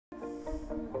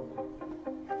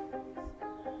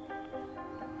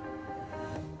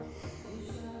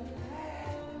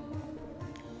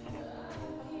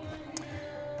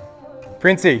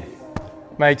Princey,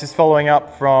 mate, just following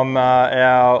up from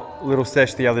our little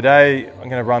sesh the other day, I'm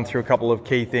going to run through a couple of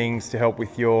key things to help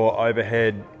with your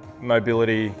overhead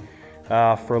mobility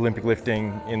for Olympic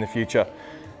lifting in the future.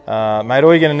 Mate,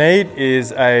 all you're going to need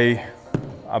is a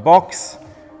box,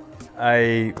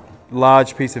 a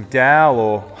large piece of dowel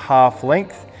or half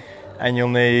length, and you'll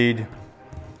need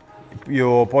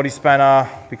your body spanner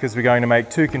because we're going to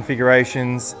make two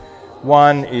configurations.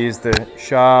 One is the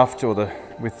shaft or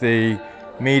with the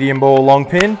medium ball long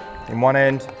pin in one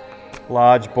end,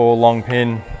 large ball long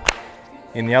pin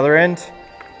in the other end.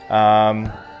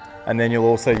 And then you'll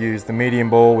also use the medium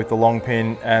ball with the long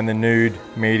pin and the nude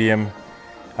medium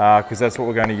because that's what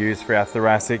we're going to use for our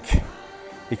thoracic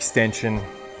extension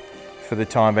for the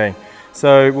time being.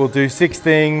 So we'll do 6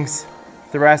 things.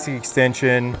 Thoracic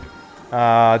extension,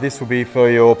 this will be for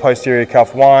your posterior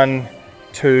cuff 1,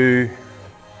 2,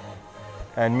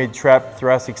 and mid-trap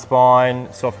thoracic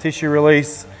spine soft tissue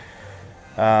release.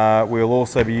 We'll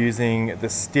also be using the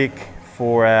stick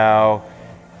for our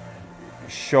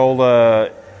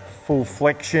shoulder full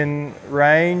flexion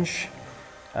range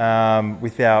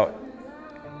with our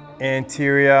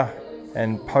anterior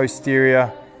and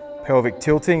posterior pelvic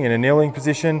tilting in a kneeling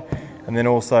position, and then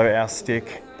also our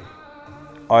stick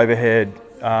overhead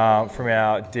from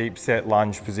our deep set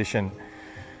lunge position.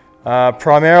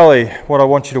 Primarily what I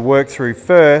want you to work through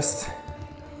first,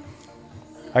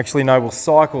 actually no, we'll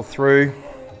cycle through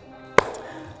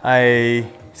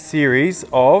a series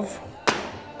of,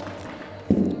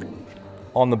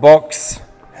 on the box.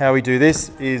 How we do this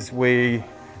is we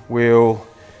will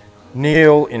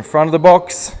kneel in front of the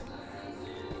box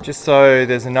just so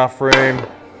there's enough room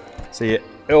so your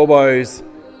elbows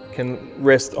can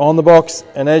rest on the box,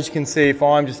 and as you can see, if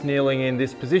I'm just kneeling in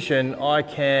this position, I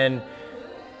can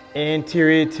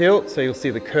anterior tilt, so you'll see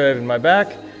the curve in my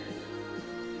back,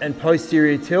 and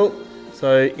posterior tilt.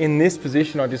 So in this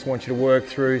position, I just want you to work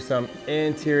through some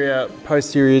anterior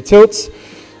posterior tilts.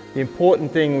 The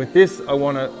important thing with this, I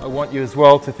want you as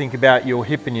well to think about your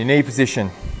hip and your knee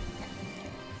position.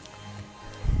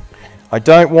 I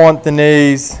don't want the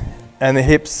knees and the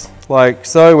hips like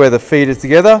so, where the feet are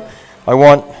together. I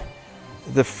want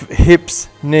the hips,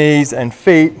 knees and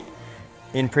feet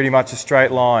in pretty much a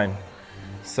straight line.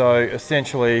 So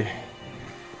essentially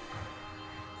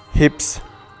hips,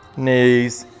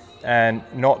 knees, and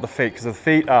not the feet, because the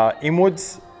feet are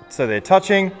inwards, so they're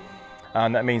touching.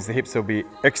 That means the hips will be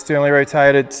externally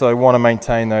rotated, so I want to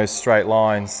maintain those straight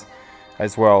lines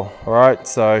as well. All right,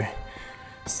 so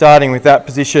starting with that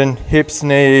position, hips,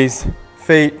 knees,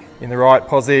 feet in the right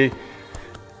posse,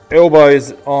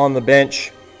 elbows on the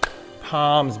bench,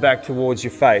 palms back towards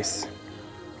your face,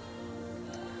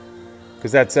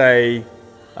 because that's an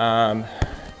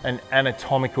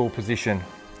anatomical position.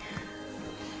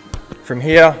 From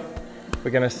here,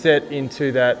 we're going to set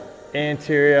into that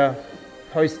anterior,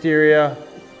 posterior,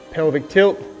 pelvic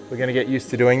tilt. We're going to get used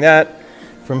to doing that.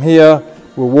 From here,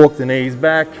 we'll walk the knees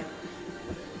back,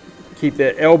 keep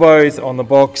the elbows on the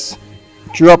box,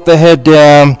 drop the head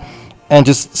down, and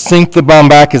just sink the bum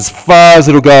back as far as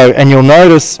it'll go. And you'll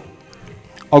notice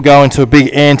I'll go into a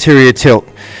big anterior tilt.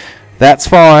 That's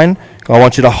fine. I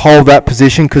want you to hold that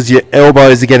position because your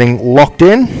elbows are getting locked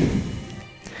in.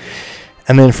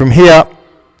 And then from here,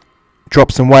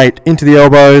 drop some weight into the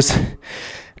elbows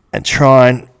and try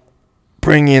and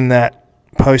bring in that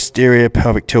posterior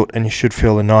pelvic tilt, and you should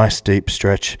feel a nice deep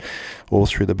stretch all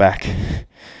through the back,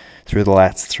 through the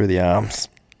lats, through the arms.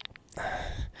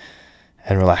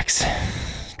 And relax.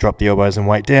 Drop the elbows and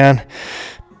weight down.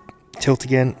 Tilt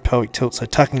again, pelvic tilt, so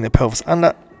tucking the pelvis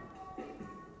under.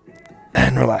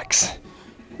 And relax.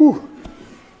 Whew.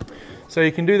 So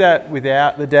you can do that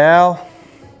without the dowel,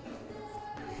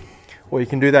 or you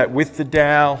can do that with the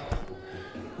dowel.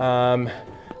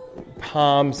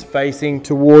 Palms facing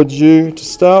towards you to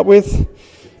start with.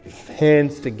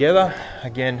 Hands together.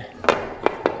 Again,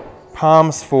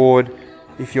 palms forward.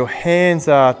 If your hands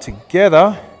are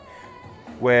together,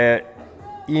 we're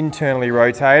internally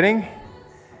rotating.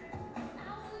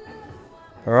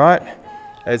 All right.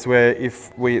 If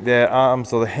their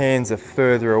arms or the hands are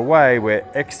further away, we're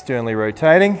externally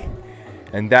rotating,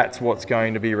 and that's what's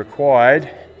going to be required,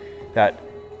 that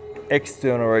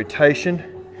external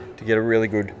rotation, to get a really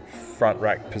good front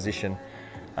rack position.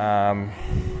 So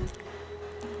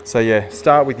yeah,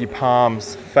 start with your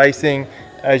palms facing.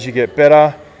 As you get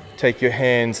better, take your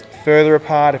hands further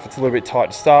apart. If it's a little bit tight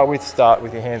to start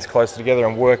with your hands closer together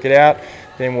and work it out.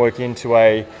 Then work into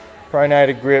a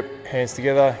pronated grip, hands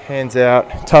together, hands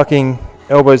out, tucking,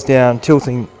 elbows down,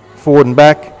 tilting forward and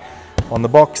back on the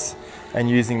box, and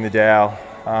using the dowel.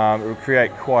 It will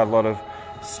create quite a lot of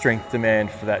strength demand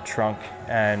for that trunk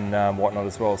and whatnot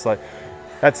as well. So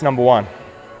that's number one.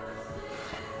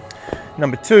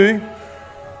 Number two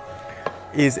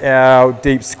is our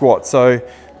deep squat. So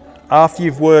after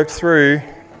you've worked through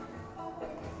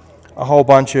a whole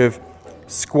bunch of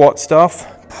squat stuff,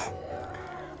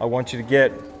 I want you to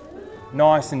get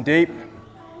nice and deep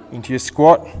into your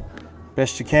squat,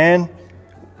 best you can,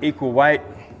 equal weight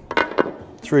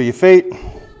through your feet.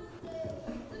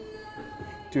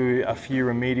 Do a few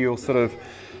remedial sort of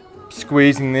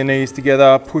squeezing the knees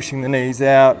together, pushing the knees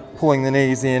out, pulling the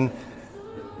knees in,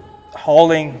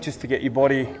 holding just to get your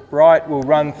body right. We'll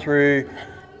run through,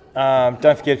 don't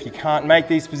forget if you can't make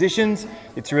these positions,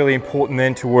 it's really important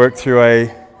then to work through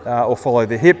or follow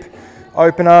the hip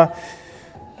opener,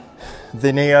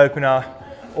 the knee opener,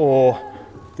 or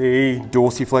the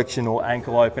dorsiflexion or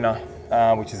ankle opener,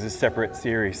 which is a separate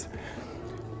series.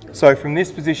 So from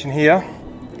this position here,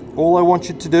 all I want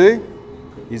you to do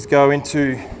is go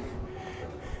into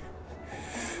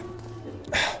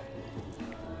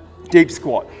deep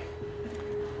squat.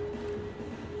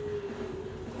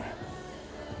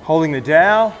 Holding the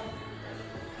dowel,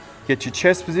 get your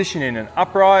chest position in an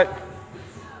upright,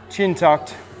 chin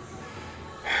tucked,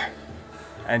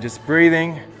 and just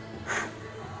breathing.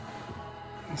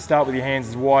 Start with your hands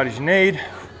as wide as you need.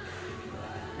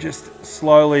 Just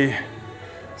slowly,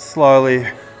 slowly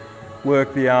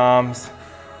work the arms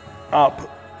up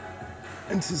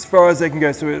and as far as they can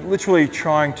go. So we're literally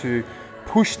trying to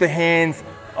push the hands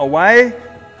away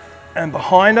and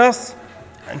behind us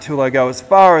until they go as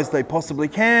far as they possibly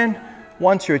can.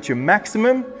 Once you're at your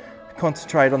maximum,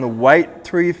 concentrate on the weight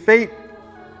through your feet.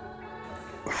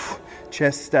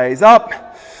 Chest stays up.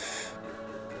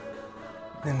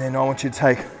 And then I want you to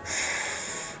take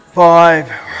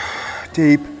 5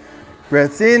 deep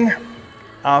breaths in.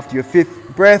 After your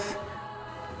 5th breath,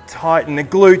 tighten the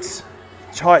glutes,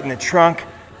 tighten the trunk,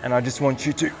 and I just want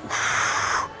you to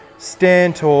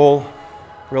stand tall,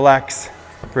 relax,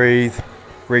 breathe,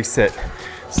 reset.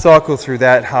 Cycle through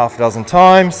that half a dozen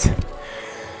times.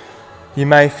 You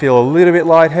may feel a little bit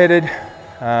lightheaded.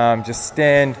 Just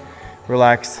stand,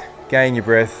 relax, gain your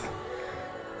breath,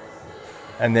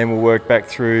 and then we'll work back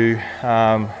through.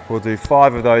 We'll do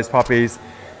 5 of those puppies,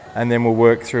 and then we'll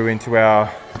work through into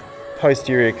our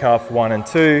posterior cuff 1 and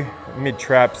 2, mid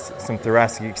traps, some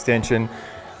thoracic extension,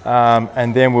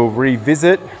 and then we'll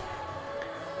revisit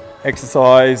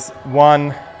exercise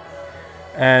 1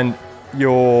 and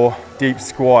your deep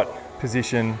squat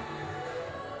position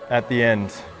at the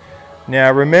end.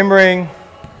 Now remembering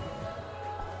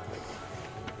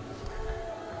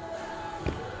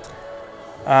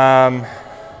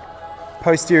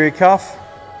posterior cuff,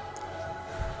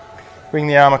 bring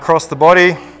the arm across the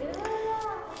body.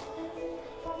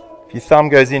 If your thumb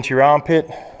goes into your armpit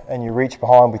and you reach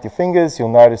behind with your fingers, you'll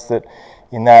notice that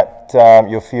in that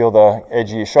you'll feel the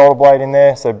edge of your shoulder blade in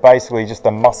there. So basically just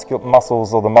the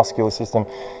muscles or the muscular system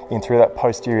in through that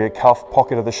posterior cuff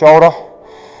pocket of the shoulder.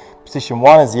 Position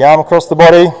 1 is the arm across the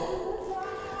body.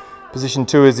 Position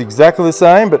 2 is exactly the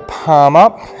same, but palm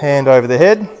up, hand over the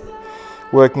head,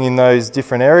 working in those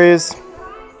different areas.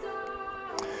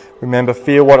 Remember,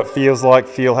 feel what it feels like,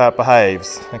 feel how it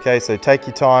behaves. Okay, so take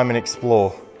your time and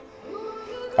explore.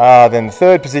 Then the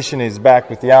 3rd position is back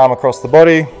with the arm across the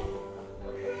body.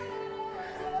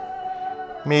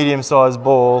 Medium-sized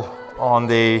ball on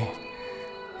the,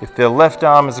 if the left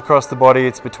arm is across the body,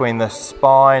 it's between the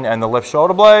spine and the left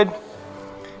shoulder blade.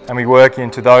 And we work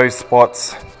into those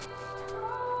spots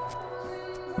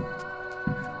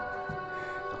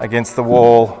against the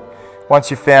wall.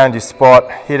 Once you've found your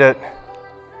spot, hit it,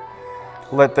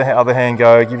 let the other hand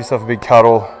go, give yourself a big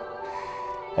cuddle,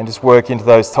 and just work into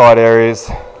those tight areas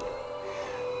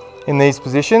in these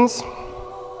positions.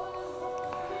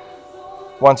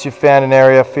 Once you've found an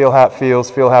area, feel how it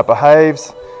feels, feel how it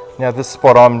behaves. Now this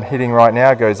spot I'm hitting right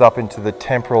now goes up into the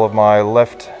temporal of my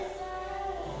left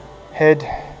head.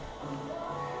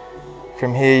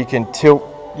 From here you can tilt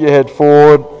your head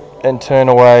forward and turn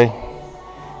away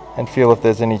and feel if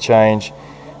there's any change.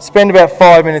 Spend about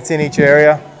 5 minutes in each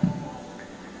area.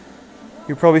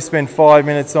 You'll probably spend 5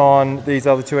 minutes on these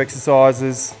other 2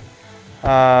 exercises.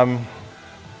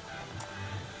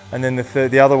 And then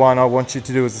the other one I want you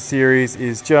to do as a series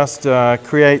is just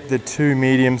create the 2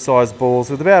 medium-sized balls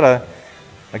with about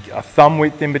a thumb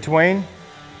width in between.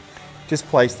 Just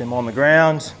place them on the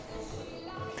ground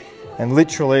and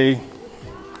literally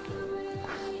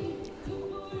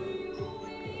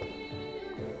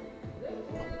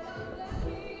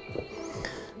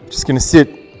just going to sit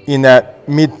in that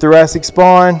mid-thoracic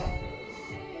spine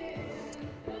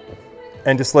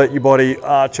and just let your body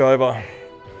arch over.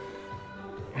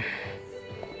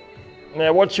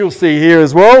 Now what you'll see here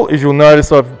as well is you'll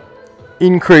notice I've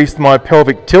increased my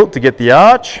pelvic tilt to get the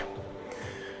arch.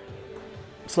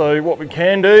 So what we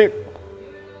can do,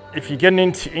 if you're getting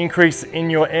into increase in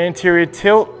your anterior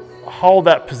tilt, hold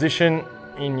that position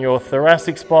in your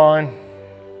thoracic spine.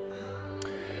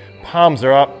 Palms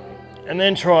are up, and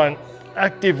then try and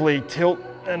actively tilt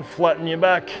and flatten your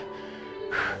back.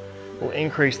 Will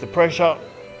increase the pressure.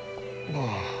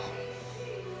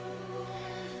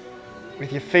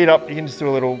 With your feet up, you can just do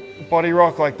a little body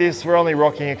rock like this. We're only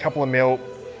rocking a couple of mil.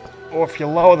 Or if you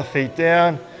lower the feet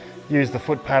down, use the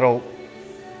foot paddle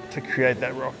to create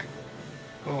that rock.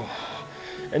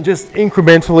 And just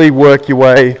incrementally work your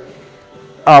way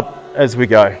up as we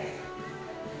go.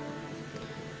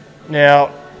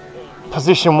 Now,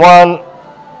 position 1,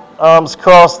 arms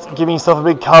crossed, giving yourself a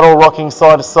big cuddle, rocking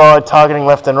side to side, targeting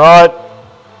left and right.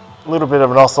 A little bit of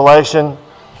an oscillation.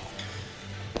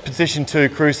 Position 2,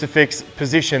 crucifix.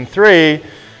 Position 3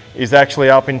 is actually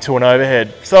up into an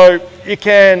overhead. So you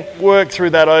can work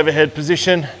through that overhead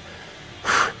position.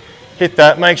 Hit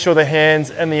that, make sure the hands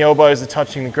and the elbows are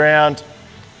touching the ground.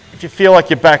 If you feel like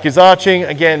your back is arching,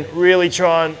 again, really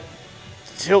try and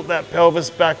tilt that pelvis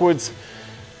backwards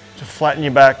to flatten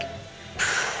your back.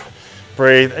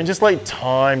 Breathe and just let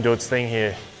time do its thing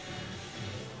here.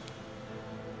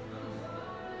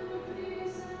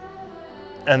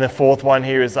 And the fourth one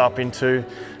here is up into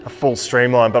a full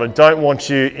streamline, but I don't want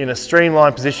you in a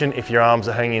streamline position if your arms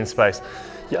are hanging in space.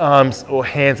 Your arms or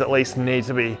hands at least need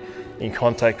to be in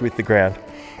contact with the ground.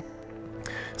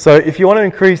 So if you want to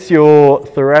increase your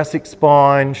thoracic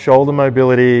spine, shoulder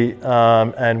mobility,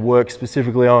 and work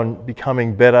specifically on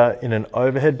becoming better in an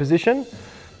overhead position,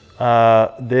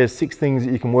 there's 6 things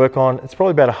that you can work on. It's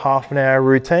probably about a half an hour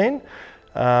routine.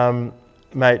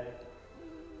 Mate,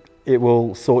 it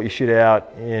will sort your shit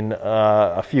out in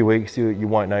a few weeks. You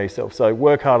won't know yourself. So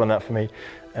work hard on that for me,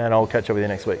 and I'll catch up with you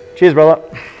next week. Cheers, brother.